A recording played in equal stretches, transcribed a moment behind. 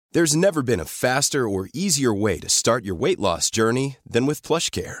There's never been a faster or easier way to start your weight loss journey than with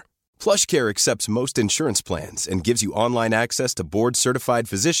PlushCare. PlushCare accepts most insurance plans and gives you online access to board-certified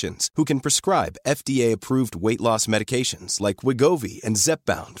physicians who can prescribe FDA-approved weight loss medications like Wegovy and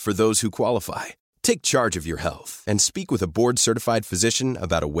Zepbound for those who qualify. Take charge of your health and speak with a board-certified physician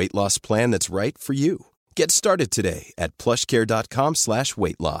about a weight loss plan that's right for you. Get started today at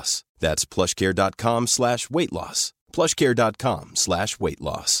plushcare.com/weight-loss. That's plushcare.com/weight-loss.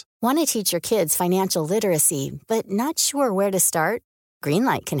 plushcare.com/weight-loss. Want to teach your kids financial literacy, but not sure where to start?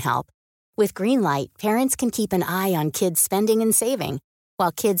 Greenlight can help. With Greenlight, parents can keep an eye on kids' spending and saving,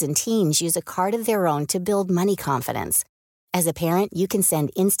 while kids and teens use a card of their own to build money confidence. As a parent, you can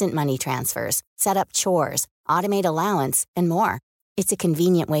send instant money transfers, set up chores, automate allowance, and more. It's a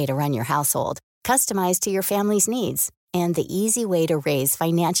convenient way to run your household, customized to your family's needs, and the easy way to raise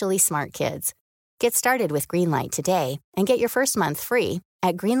financially smart kids. Get started with Greenlight today and get your first month free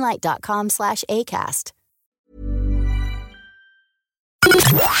at greenlight.com/ACAST.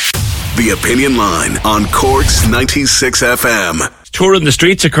 The Opinion Line on Cork's 96 FM. Touring the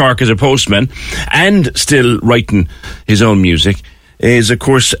streets of Cork as a postman and still writing his own music is, of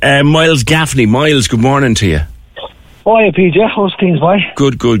course, Myles Gaffney. Myles, good morning to you. Hi, PJ. How's things, boy?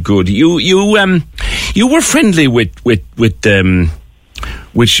 Good. You were friendly with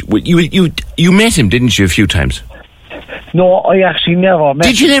you met him, didn't you, a few times? No, I actually never met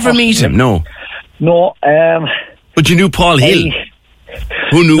him. Did you never meet him? No. No, But you knew Paul Hill.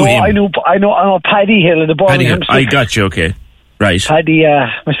 Who knew him? I know Paddy Hill in the Birmingham. I got you, okay. Right. Paddy,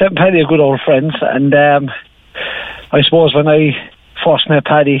 myself and Paddy are good old friends, and I suppose when I first met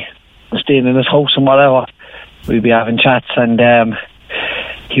Paddy, staying in his house and whatever, we'd be having chats, and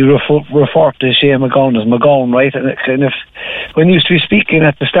he referred to Shane McGowan as McGowan, right? And it kind of, when he used to be speaking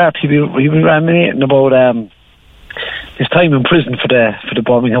at the start, he'd be reminiscing about his time in prison for the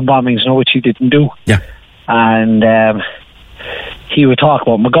Birmingham bombings, which he didn't do. Yeah. And he would talk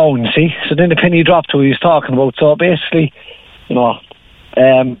about McGowan, see? So then the penny dropped to what he was talking about. So basically, he was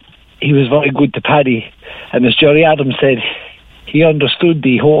very good to Paddy. And as Jerry Adams said, he understood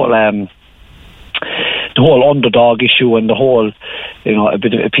the whole underdog issue and the whole, a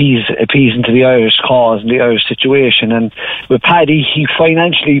bit of appeasing to the Irish cause and the Irish situation. And with Paddy, he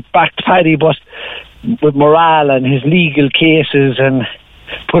financially backed Paddy, but with morale and his legal cases, and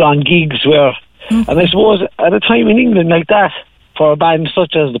put on gigs where, and I suppose at a time in England like that, for a band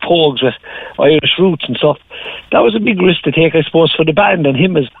such as the Pogues with Irish roots and stuff, that was a big risk to take, I suppose, for the band and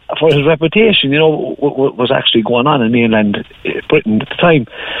him, as for his reputation, what was actually going on in mainland Britain at the time.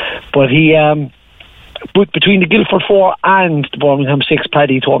 But he, but between the Guildford 4 and the Birmingham 6,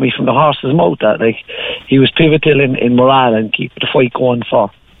 Paddy told me from the horse's mouth that he was pivotal in morale and keep the fight going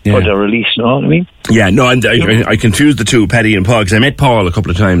for their release, you know what I mean? Yeah, no, and I confused the two, Paddy and Paul, because I met Paul a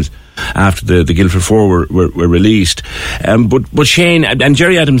couple of times after the Guildford 4 were released. But Shane, and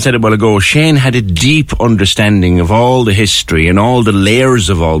Jerry Adams said it a while ago, Shane had a deep understanding of all the history and all the layers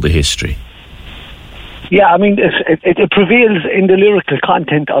of all the history. Yeah, I mean, it prevails in the lyrical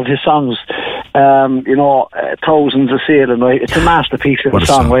content of his songs. Thousands of Sailing, right? It's a masterpiece of a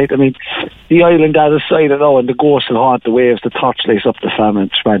song, right? I mean, the island out of sight, and the ghosts will haunt the waves, the torchlights up the famine,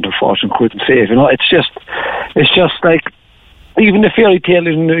 spread their fortune couldn't save. It's just like even the fairy tale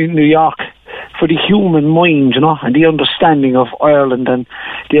in New York for the human mind, and the understanding of Ireland, and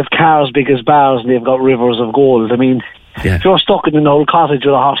they have cars big as bars, and they've got rivers of gold. I mean, if you're stuck in an old cottage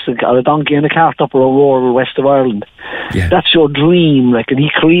with a horse and a donkey and a cart up around rural west of Ireland, that's your dream, and he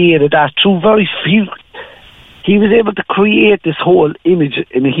created that through very few. He was able to create this whole image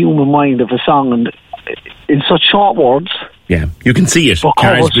in the human mind of a song, and in such short words. Yeah, you can see it.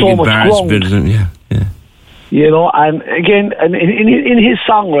 Cars big and bars building. Yeah. And again, and in his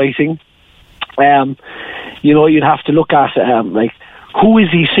songwriting, you'd have to look at who is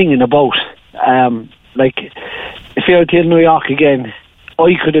he singing about? If you're in New York again,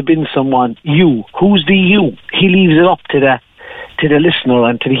 I could have been someone. You, who's the you? He leaves it up to the listener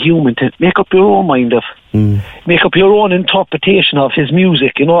and to the human to make up your own mind make up your own interpretation of his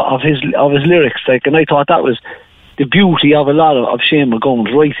music, of his lyrics. And I thought that was the beauty of a lot of Shane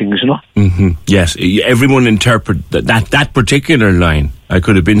McGowan's writings, Mm-hmm. Yes, everyone interpret that particular line. I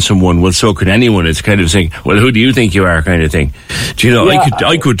could have been someone. Well, so could anyone. It's kind of saying, well, who do you think you are, kind of thing. Do you know? Yeah,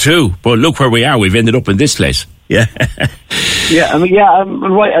 I could too. But look where we are. We've ended up in this place. Yeah. I'm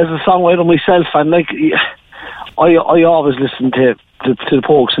right as a songwriter myself, and I always listened to the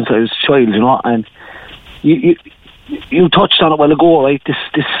Pogues since I was a child, and you touched on it a while ago, right?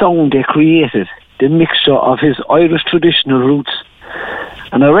 This sound they created, the mixture of his Irish traditional roots,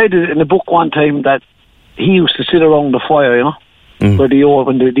 and I read it in a book one time that he used to sit around the fire, where the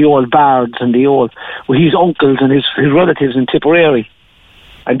old bards and his uncles and his relatives in Tipperary,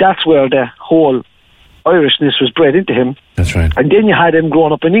 and that's where the whole Irishness was bred into him. That's right. And then you had him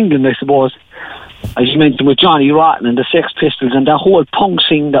growing up in England, I suppose, as you mentioned, with Johnny Rotten and the Sex Pistols and that whole punk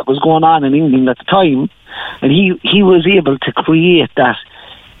scene that was going on in England at the time, and he was able to create that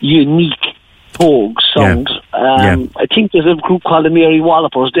unique Pogue sound. I think there's a group called the Mary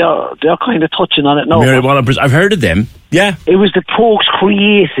Wallopers. They're kind of touching on it now. Mary Wallopers, I've heard of them. Yeah, it was the Pogues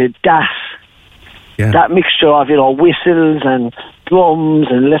created that mixture of whistles and drums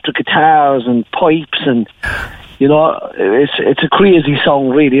and electric guitars and pipes, and it's a crazy song,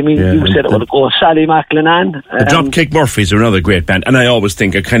 really. I mean, you said it would go Sally McLennan. The Dropkick Murphys are another great band, and I always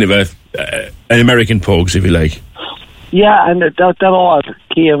think a kind of an American Pogues, if you like. Yeah, and that all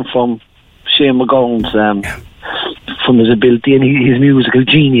came from Shane McGowan's, from his ability and his musical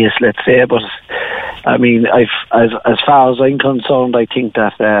genius, let's say. But I mean, as far as I'm concerned, I think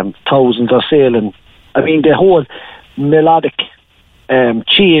that thousands are sailing. I mean, the whole melodic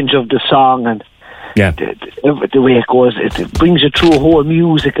change of the song and the way it goes, it brings you through a whole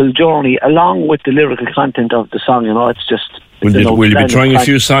musical journey along with the lyrical content of the song. It's just. Will you be trying a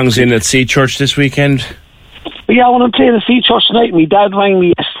few songs in at Sea Church this weekend? Yeah, when I'm playing the Sea Church tonight, my dad rang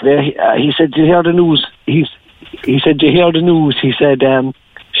me yesterday. He said, "Did you hear the news?" He said, "Did you hear the news?" He said,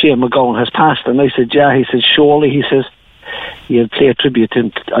 Shane McGowan has passed. And I said, "Yeah." He said, "Surely." He says, he'll play a tribute.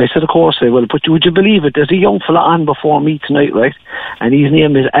 And I said, "Of course I will." But would you believe it? There's a young fella on before me tonight, right? And his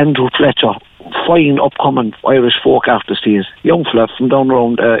name is Andrew Fletcher. Fine upcoming Irish folk artist he is. Young fella from down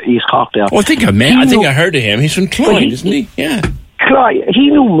around East Cork there. Oh, I think I heard of him. He's from Clyde, isn't he? Yeah. Clyde. He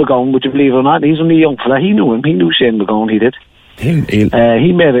knew McGowan, would you believe it or not? He's only a young fella. He knew him. He knew Shane McGowan. He did.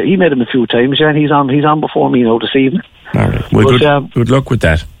 He met him a few times, and he's on before me now this evening. All right. Well, good luck with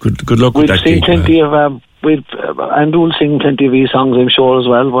that. Good luck with that. We've seen plenty of and we'll sing plenty of these songs, I'm sure, as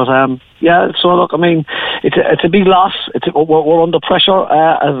well. But so look, I mean, it's a big loss. We're under pressure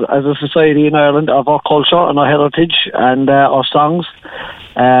as a society in Ireland of our culture and our heritage and our songs.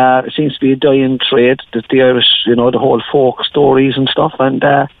 It seems to be a dying trade, that the Irish, the whole folk stories and stuff, and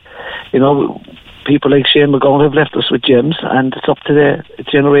people like Shane McGowan have left us with gems, and it's up to the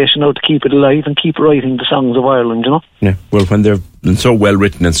generation now to keep it alive and keep writing the songs of Ireland, Yeah, well, when they're so well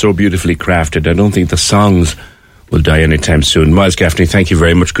written and so beautifully crafted, I don't think the songs will die anytime soon. Myles Gaffney, thank you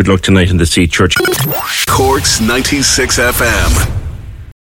very much. Good luck tonight in the Sea Church. Cork's 96 FM.